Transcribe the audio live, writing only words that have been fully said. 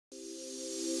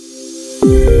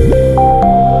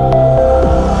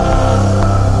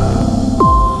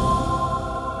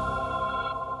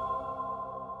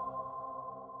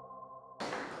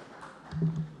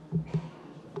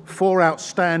4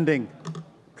 outstanding.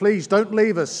 Please don't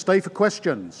leave us. Stay for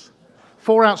questions.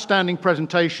 4 outstanding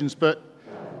presentations, but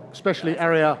especially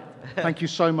Arielle, thank you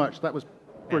so much. That was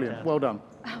brilliant. Well done.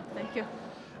 Oh, thank you.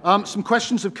 Some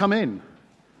questions have come in.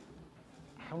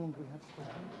 How long do we have for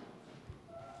questions?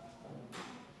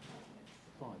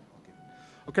 5.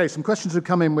 Okay, some questions have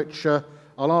come in, which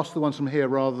I'll ask the ones from here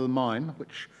rather than mine,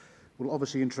 which will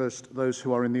obviously interest those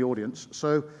who are in the audience.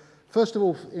 So, first of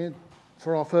all,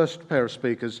 for our first pair of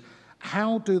speakers,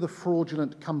 how do the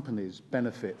fraudulent companies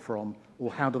benefit from,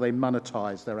 or how do they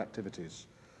monetize their activities?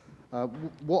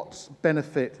 What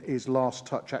benefit is last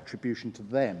touch attribution to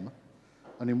them,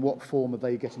 and in what form are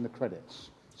they getting the credits?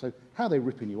 So how are they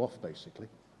ripping you off, basically?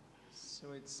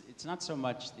 So it's not so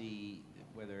much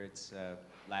whether it's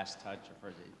last touch or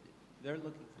further. They're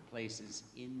looking for places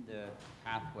in the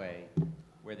pathway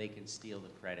where they can steal the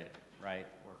credit, right,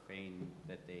 or feign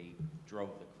that they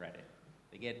drove the credit.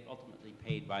 They get ultimately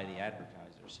paid by the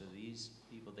advertiser. So these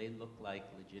people, they look like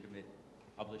legitimate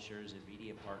publishers and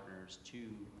media partners to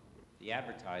the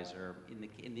advertiser.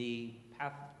 In the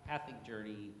pathing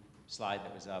journey slide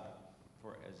that was up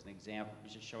as an example, it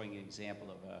was just showing an example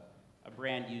of a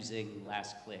brand using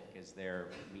last click as their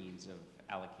means of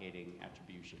allocating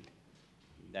attribution.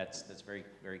 That's very,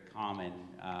 very common,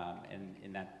 and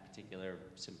in that particular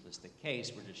simplistic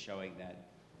case, we're just showing that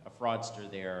a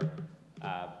fraudster there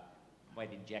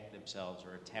might inject themselves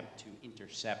or attempt to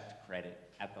intercept credit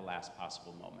at the last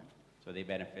possible moment. So they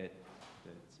benefit,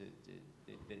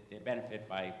 they benefit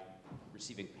by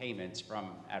receiving payments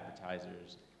from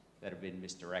advertisers that have been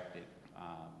misdirected,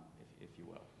 if you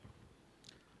will.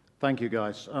 Thank you,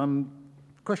 guys.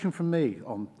 Question from me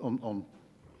on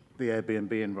the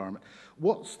Airbnb environment.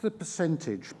 What's the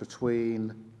percentage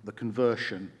between the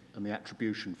conversion and the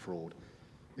attribution fraud?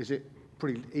 Is it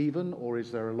pretty even, or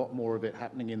is there a lot more of it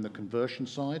happening in the conversion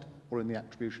side or in the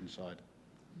attribution side?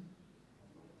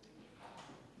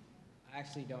 I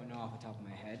actually don't know off the top of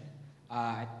my head.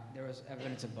 There was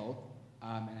evidence of both,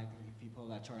 and I think if you pull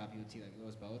that chart up, you would see like it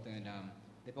was both, and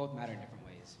they both matter in different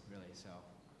ways, really. So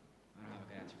I don't have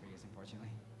a good answer for you, unfortunately.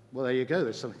 Well, there you go.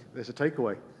 There's a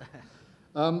takeaway.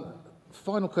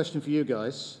 Final question for you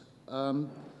guys.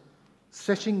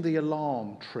 Setting the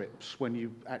alarm trips when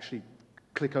you actually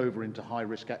click over into high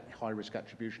risk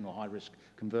attribution or high risk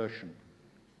conversion.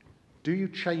 Do you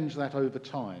change that over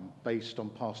time based on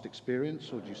past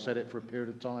experience, or do you set it for a period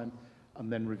of time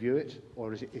and then review it,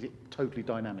 or is it totally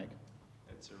dynamic?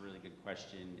 That's a really good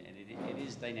question, and it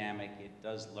is dynamic. It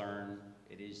does learn.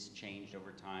 It is changed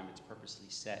over time. It's purposely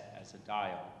set as a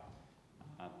dial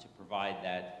to provide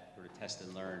that sort of test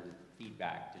and learn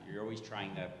feedback. You're always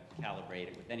trying to calibrate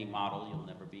it. With any model, you'll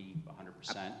never be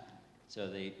 100%. So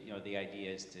the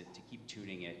idea is to keep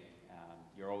tuning it.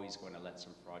 You're always going to let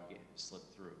some fraud slip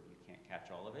through. You can't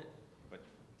catch all of it, but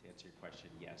to answer your question,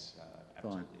 yes,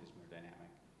 absolutely, it's more dynamic.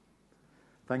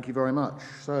 Thank you very much.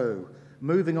 So,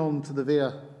 moving on to the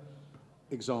VIA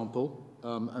example,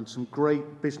 and some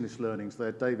great business learnings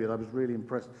there. David, I was really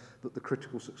impressed that the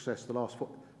critical success, the last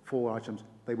 4 items,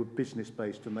 they were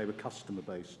business-based and they were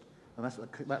customer-based. And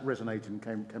that resonated and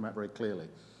came out very clearly.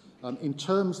 In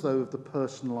terms, though, of the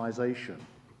personalisation,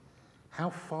 how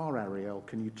far, Arielle,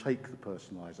 can you take the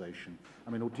personalisation? I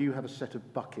mean, or do you have a set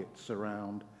of buckets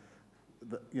around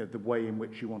the way in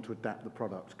which you want to adapt the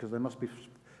product? Because there must be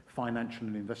financial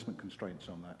and investment constraints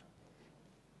on that.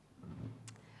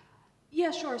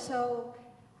 Yeah, sure. So,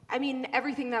 I mean,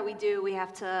 everything that we do, we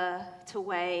have to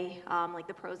weigh like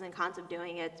the pros and cons of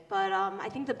doing it. But I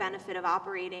think the benefit of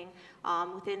operating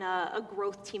within a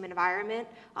growth team environment,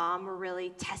 we're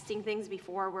really testing things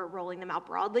before we're rolling them out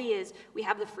broadly, is we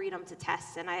have the freedom to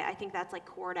test. And I think that's like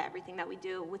core to everything that we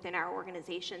do within our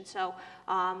organization. So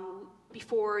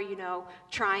before,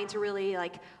 trying to really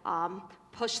like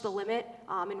push the limit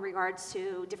in regards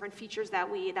to different features that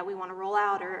we want to roll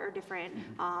out, or different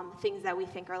things that we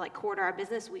think are like core to our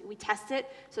business. We test it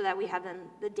so that we have then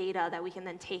the data that we can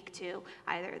then take to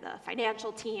either the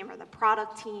financial team or the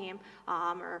product team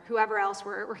or whoever else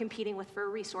we're competing with for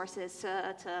resources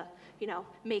to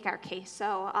make our case.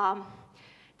 So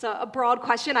it's a broad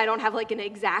question. I don't have like an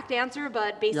exact answer,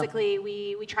 but basically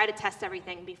we try to test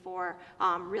everything before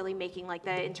really making like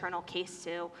the internal case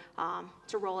to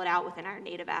roll it out within our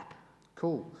native app.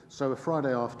 Cool. So a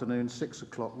Friday afternoon, 6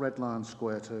 o'clock, Red Lion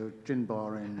Square to Gin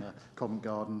Bar in Covent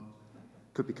Garden,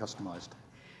 could be customised.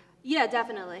 Yeah,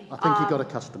 definitely. I think you got a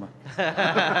customer.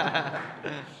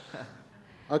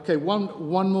 Okay,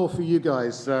 one more for you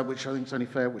guys, which I think is only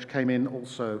fair, which came in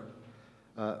also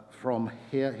from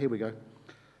here. Here we go.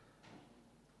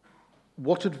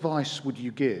 What advice would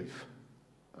you give,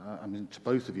 to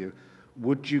both of you,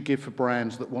 would you give for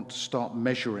brands that want to start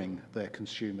measuring their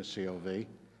consumer CLV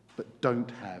but don't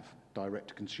have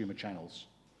direct-to-consumer channels?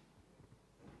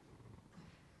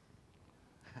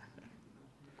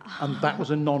 And that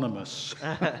was anonymous.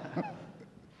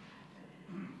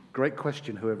 Great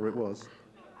question, whoever it was.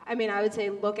 I mean, I would say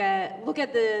look at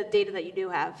the data that you do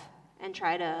have and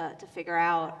try to figure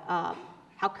out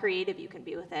how creative you can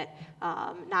be with it.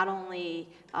 Not only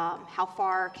how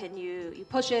far can you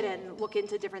push it and look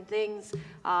into different things,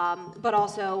 but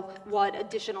also what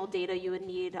additional data you would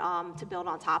need to build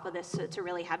on top of this to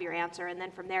really have your answer. And then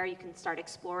from there, you can start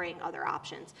exploring other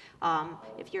options.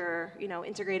 If you're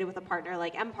integrated with a partner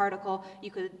like mParticle, you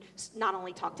could not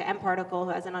only talk to mParticle, who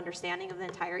has an understanding of the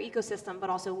entire ecosystem, but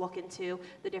also look into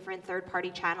the different third-party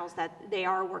channels that they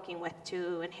are working with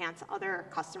to enhance other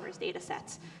customers' data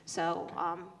sets. So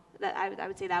that I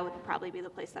would say that would probably be the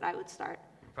place that I would start.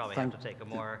 Probably have to take a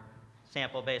more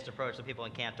sample-based approach. The people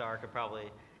in Kantar could probably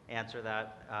answer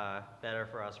that better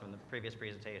for us from the previous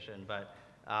presentation. But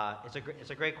it's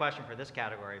a great question for this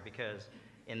category, because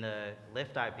in the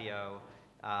Lyft IPO,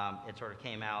 it sort of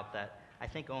came out that I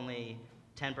think only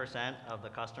 10% of the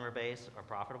customer base are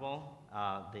profitable.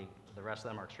 The rest of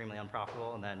them are extremely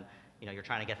unprofitable. And then you're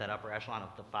trying to get that upper echelon of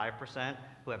the 5%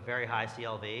 who have very high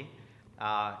CLV.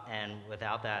 And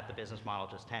without that, the business model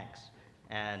just tanks.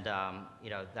 And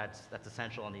that's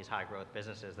essential in these high growth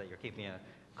businesses, that you're keeping a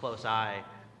close eye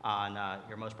on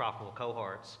your most profitable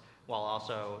cohorts, while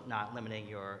also not limiting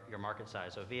your market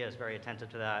size. So Via is very attentive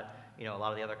to that. A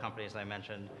lot of the other companies that I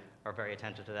mentioned are very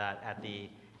attentive to that at the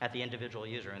individual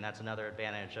user. And that's another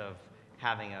advantage of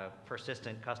having a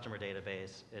persistent customer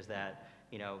database, is that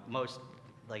most,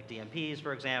 like DMPs,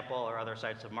 for example, or other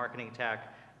sites of marketing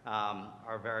tech,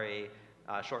 are very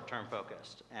short-term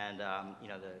focused. And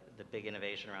the big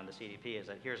innovation around the CDP is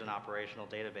that here's an operational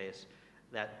database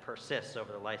that persists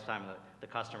over the lifetime of the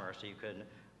customer, so you can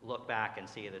look back and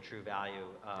see the true value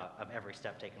of every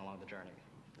step taken along the journey.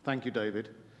 Thank you, David.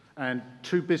 And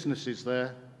two businesses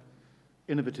there,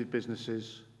 innovative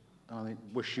businesses. I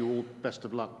wish you all best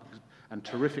of luck and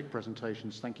terrific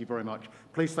presentations. Thank you very much.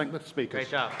 Please thank the speakers. Great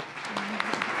job.